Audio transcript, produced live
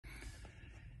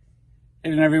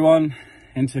Evening everyone,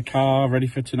 into the car, ready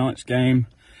for tonight's game,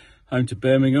 home to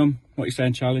Birmingham. What are you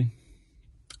saying, Charlie?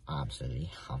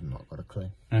 Absolutely, I've not got a clue.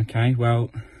 Okay,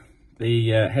 well, the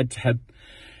head-to-head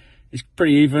is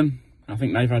pretty even. I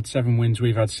think they've had 7 wins,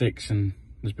 we've had 6, and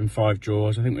there's been 5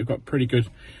 draws. I think we've got a pretty good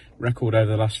record over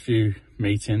the last few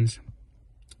meetings.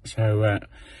 So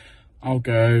I'll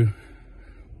go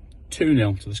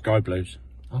 2-0 to the Sky Blues.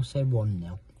 I'll say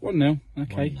 1-0. 1-0,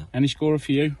 okay. 1-0. Any scorer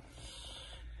for you?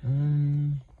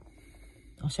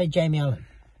 I'll say Jamie Allen.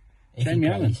 Jamie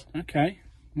Allen, okay.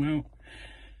 Well,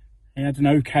 he had an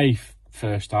okay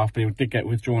first half, but he did get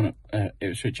withdrawn at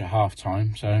Ipswich at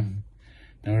half-time, so I don't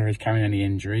know whether he's carrying any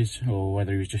injuries or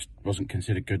whether he just wasn't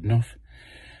considered good enough.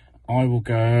 I will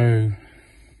go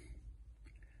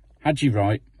Hadji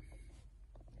Wright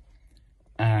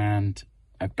and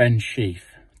a Ben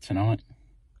Sheaf tonight.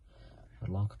 I'd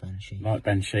like a Ben Sheaf. Like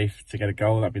Ben Sheaf to get a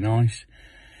goal, that'd be nice.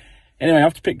 Anyway, I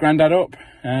have to pick Grandad up,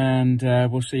 and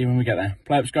we'll see you when we get there.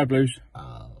 Play up Sky Blues.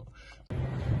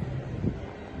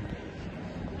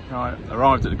 Right,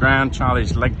 arrived at the ground.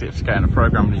 Charlie's legged it for getting a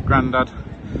programme with his granddad.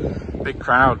 Big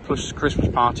crowd, plus Christmas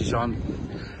parties on.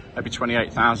 Maybe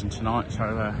 28,000 tonight,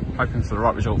 so hoping for the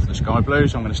right result for the Sky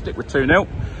Blues. I'm going to stick with 2-0.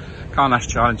 Can't ask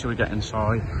Charlie until we get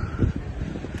inside.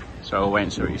 So I'll wait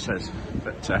and see what he says.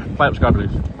 But play up Sky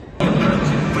Blues.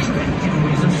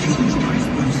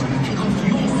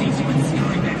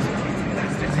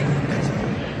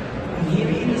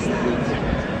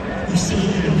 You see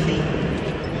it in your feet.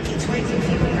 It's waiting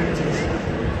for you in practice.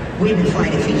 We've been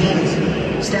fighting for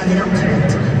years, standing up to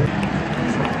it.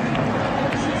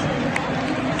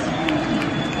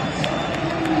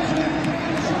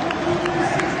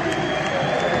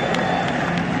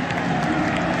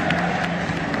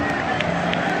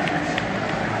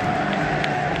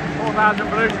 4,000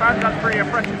 Blues fans, that's pretty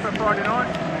impressive for Friday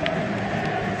night.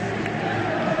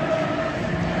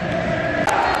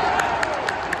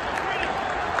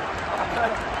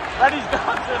 And he's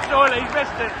gone to the toilet, he's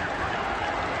missed it.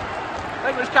 I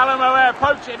think it was Callum O'Hare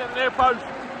poaching at the near post.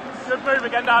 Good move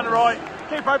again down the right.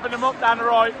 Keep opening them up down the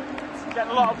right.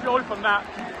 Getting a lot of joy from that.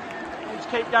 Just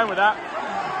keep going with that.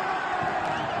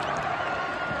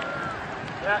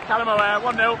 Yeah, Callum O'Hare,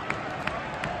 1-0.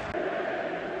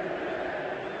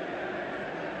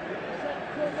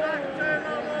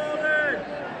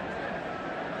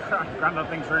 Grandad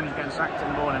thinks Rooney's getting sacked in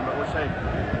the morning, but we'll see.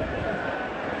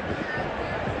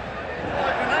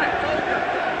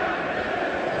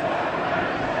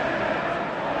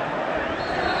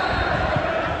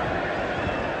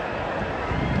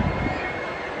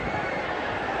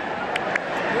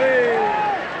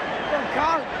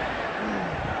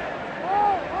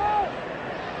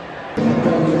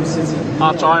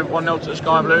 Half time, 1-0 to the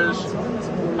Sky Blues.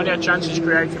 Only had chances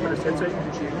created for the City.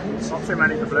 Not too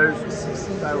many for Blues.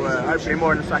 So hopefully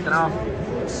more in the second half.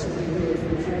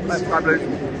 Let's Sky Blues.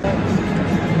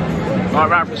 Right,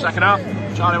 round for the second half.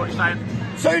 Charlie, what are you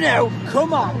saying? 2-0,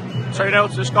 come on! 2-0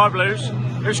 to the Sky Blues.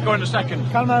 Who's scoring the second?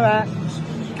 Callum O'Hare.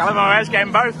 Callum O'Hare's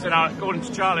getting both tonight, according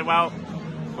to Charlie. Well,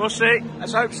 we'll see.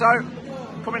 Let's hope so.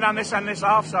 Coming down this end this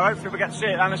half, so hopefully we get to see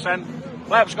it down this end.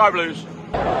 Play up Sky Blues.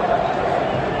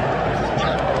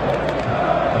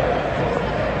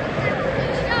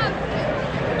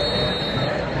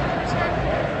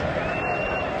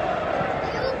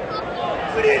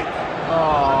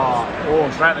 Oh,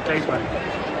 straight at the keeper.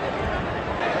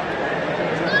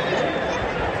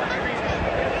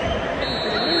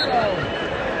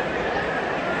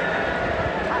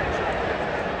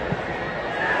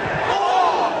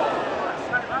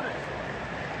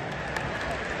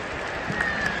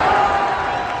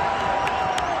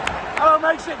 Oh,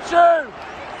 makes it 2.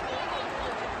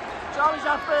 Charlie's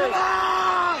happy. Come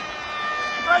on!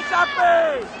 Great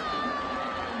happy.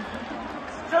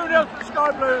 2-0 for the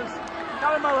Sky Blues.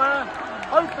 Callum O'Hare,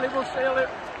 hopefully we'll seal it.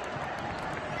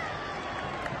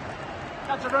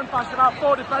 Had to run past about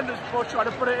 4 defenders before trying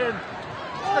to put it in.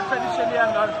 Good finish in the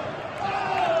end though.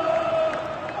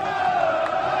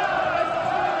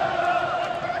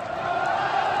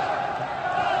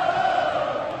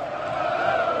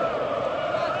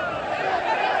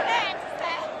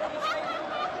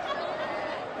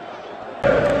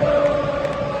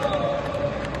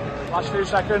 Last few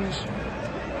seconds.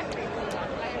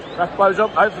 Ref blows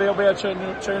up, hopefully it'll be a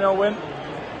 2-0 win.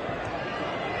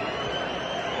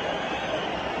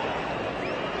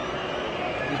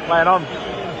 He's playing on.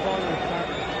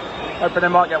 Hoping they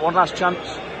might get one last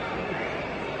chance.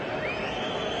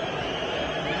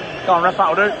 Come on, ref,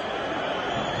 that'll do.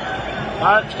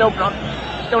 No,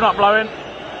 still not blowing.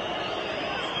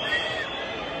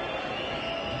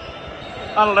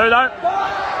 That'll do though.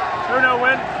 2-0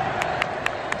 win.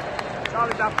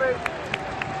 Charlie's happy.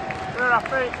 We're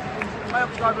happy. Play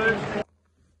up Sky Blues.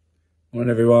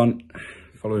 Morning everyone.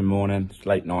 Following morning. It's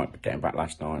late night, but getting back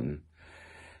last night and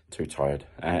too tired.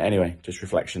 Anyway, just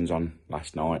reflections on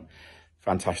last night.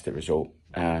 Fantastic result.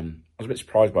 I was a bit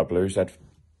surprised by Blues. They'd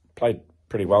played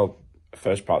pretty well the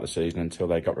first part of the season until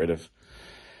they got rid of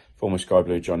former Sky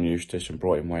Blue John Eustace and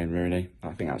brought in Wayne Rooney.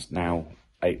 I think that's now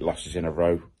 8 losses in a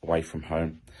row away from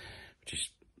home, which is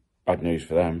bad news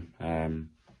for them.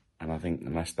 And I think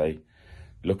unless they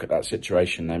look at that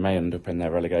situation, they may end up in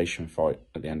their relegation fight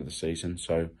at the end of the season.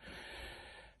 So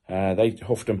they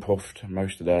huffed and puffed.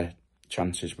 Most of their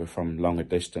chances were from longer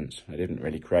distance. They didn't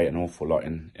really create an awful lot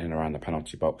in and around the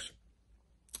penalty box.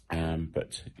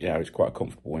 But yeah, it was quite a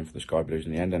comfortable win for the Sky Blues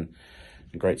in the end, and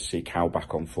great to see Cal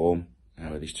back on form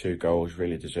with his 2 goals.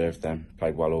 Really deserved them.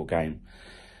 Played well all game,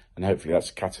 and hopefully that's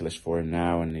a catalyst for him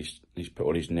now. And he's put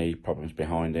all his knee problems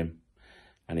behind him,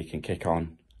 and he can kick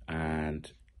on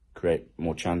and create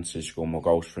more chances, score more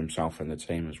goals for himself and the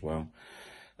team as well.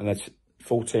 And the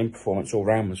full team performance all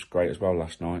round was great as well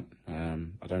last night.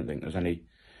 I don't think there was any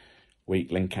weak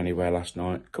link anywhere last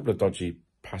night. A couple of dodgy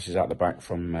passes out the back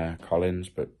from Collins,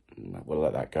 but we'll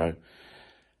let that go.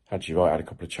 Hadji Wright had a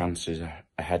couple of chances,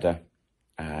 a header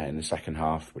in the second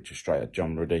half, which was straight at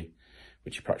John Ruddy,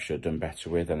 which he perhaps should have done better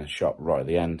with, and a shot right at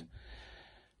the end,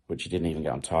 which he didn't even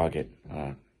get on target.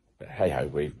 But hey-ho,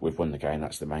 we've won the game,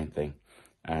 that's the main thing.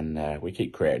 And we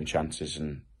keep creating chances,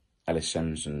 and Ellis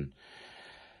Sims and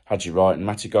Hadji Wright and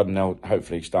Matty Godden, they'll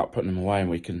hopefully start putting them away, and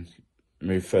we can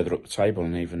move further up the table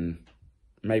and even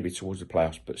maybe towards the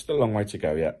playoffs, but still a long way to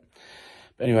go yet.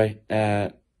 But anyway,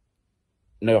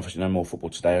 obviously no more football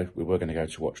today. We were going to go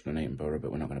to watch Nuneaton Borough,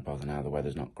 but we're not going to bother now. The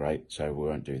weather's not great, so we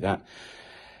won't do that.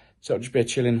 So it'll just be a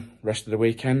chilling rest of the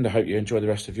weekend. I hope you enjoy the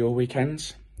rest of your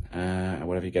weekends, and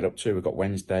whatever you get up to. We've got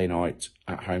Wednesday night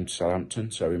at home to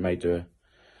Southampton, so we may do a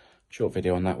short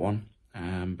video on that one.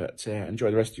 But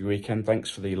enjoy the rest of your weekend. Thanks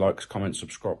for the likes, comments,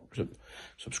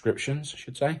 subscriptions, I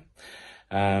should say.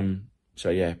 So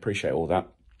yeah, appreciate all that,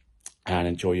 and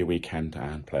enjoy your weekend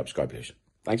and play up Sky Blues.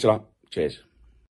 Thanks a lot. Cheers.